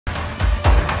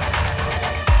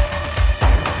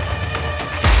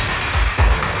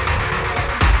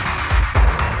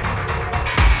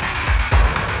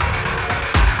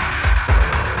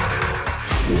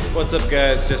What's up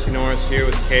guys, Jesse Norris here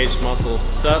with KAGED Muscle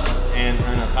Subs and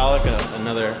Erna Palic,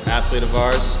 another athlete of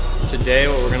ours. Today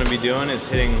what we're going to be doing is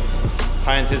hitting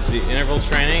high intensity interval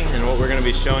training, and what we're going to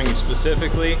be showing you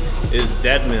specifically is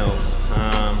dead mills.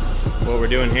 What we're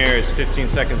doing here is 15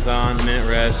 seconds on, minute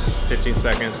rest, 15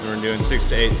 seconds, and we're doing 6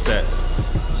 to 8 sets.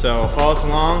 So follow us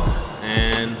along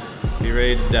and be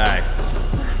ready to die.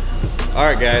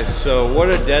 Alright guys, so what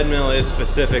a dead mill is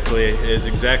specifically is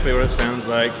exactly what it sounds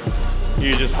like.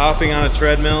 You're just hopping on a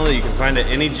treadmill. You can find it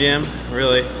at any gym,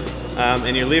 really,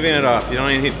 and you're leaving it off. You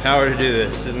don't even need power to do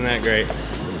this. Isn't that great?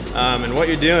 And what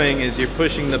you're doing is you're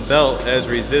pushing the belt as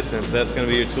resistance. That's going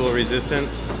to be your tool of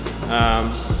resistance.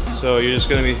 So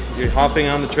you're hopping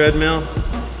on the treadmill.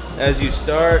 As you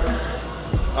start,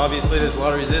 obviously there's a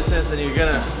lot of resistance, and you're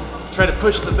going to try to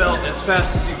push the belt as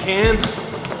fast as you can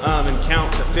and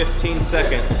count to 15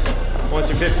 seconds. Once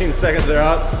your 15 seconds are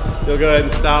up, you'll go ahead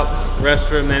and stop, rest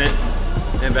for a minute,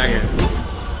 and back in.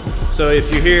 So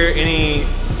if you hear any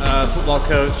football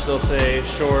coach, they'll say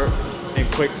short and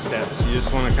quick steps. You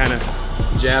just want to kind of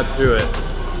jab through it,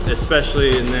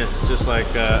 especially in this, just like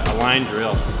a line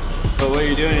drill. But what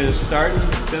you're doing is starting,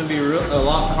 it's going to be a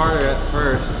lot harder at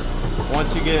first.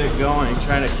 Once you get it going,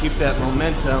 trying to keep that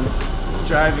momentum,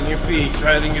 driving your feet,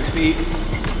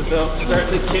 the belt start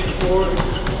to kick forward,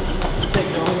 take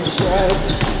longer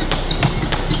strides.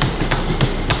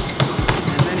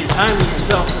 Timing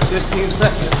yourself for 15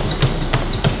 seconds.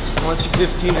 Once your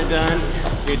 15 are done,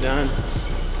 you're done,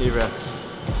 you rest.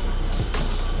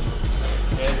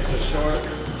 Okay, so short,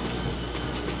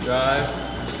 drive.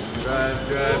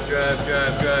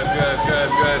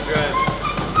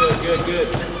 Good.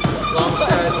 Long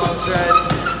strides.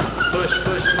 Push.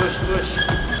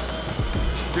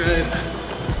 Good.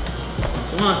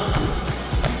 Come on.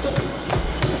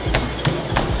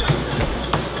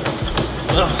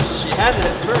 Oh, she had it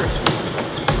at first.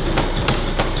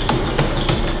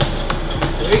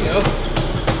 There you go.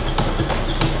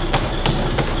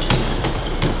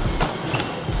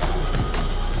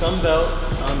 Some belts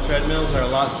on treadmills are a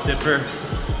lot stiffer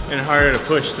and harder to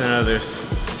push than others.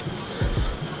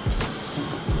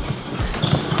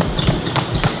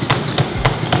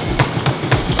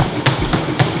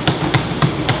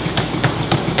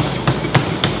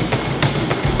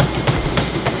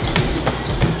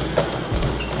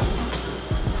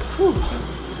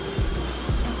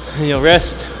 And you'll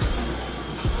rest.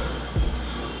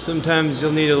 Sometimes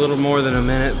you'll need a little more than a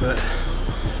minute, but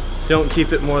don't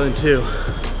keep it more than 2.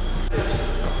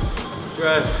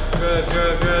 Drive. Good.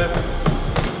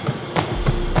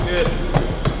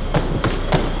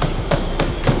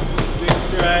 Big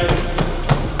strides.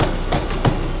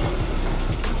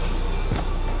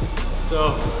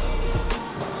 So,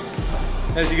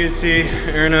 as you can see,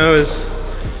 Erna is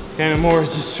kind of more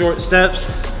just short steps.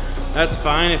 That's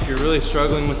fine if you're really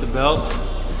struggling with the belt.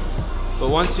 But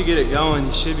once you get it going,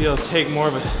 you should be able to take more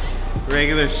of a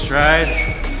regular stride,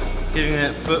 getting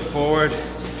that foot forward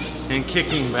and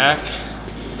kicking back,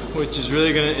 which is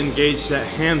really going to engage that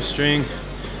hamstring,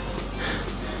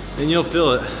 and you'll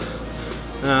feel it.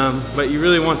 But you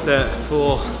really want that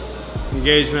full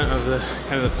engagement of the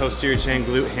kind of the posterior chain,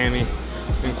 glute, hammy,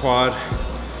 and quad.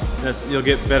 You'll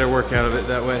get better work out of it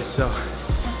that way. So,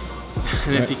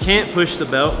 and if you can't push the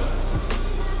belt,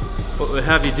 what we'll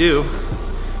have you do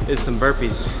is some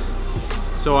burpees.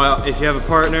 So if you have a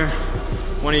partner,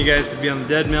 one of you guys could be on the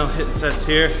dead mill hitting sets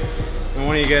here, and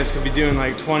one of you guys could be doing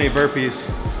like 20 burpees,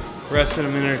 resting a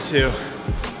minute or 2,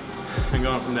 and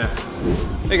going from there.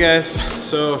 Hey guys,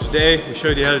 so today we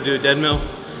showed you how to do a dead mill.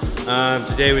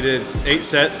 Today we did 8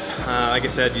 sets. Like I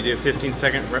said, you do 15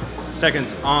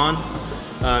 seconds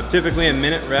on. Typically a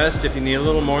minute rest. If you need a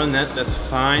little more than that, that's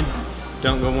fine.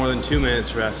 Don't go more than 2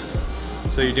 minutes rest.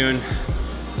 So you're doing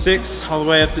 6 all the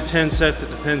way up to 10 sets. It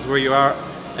depends where you are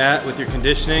at with your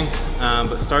conditioning,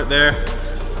 but start there.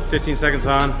 15 seconds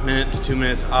on, minute to 2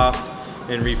 minutes off,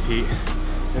 and repeat.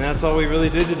 And that's all we really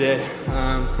did today.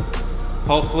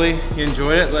 Hopefully you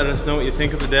enjoyed it. Let us know what you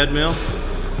think of the dead mill.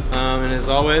 And as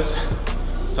always,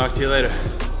 talk to you later.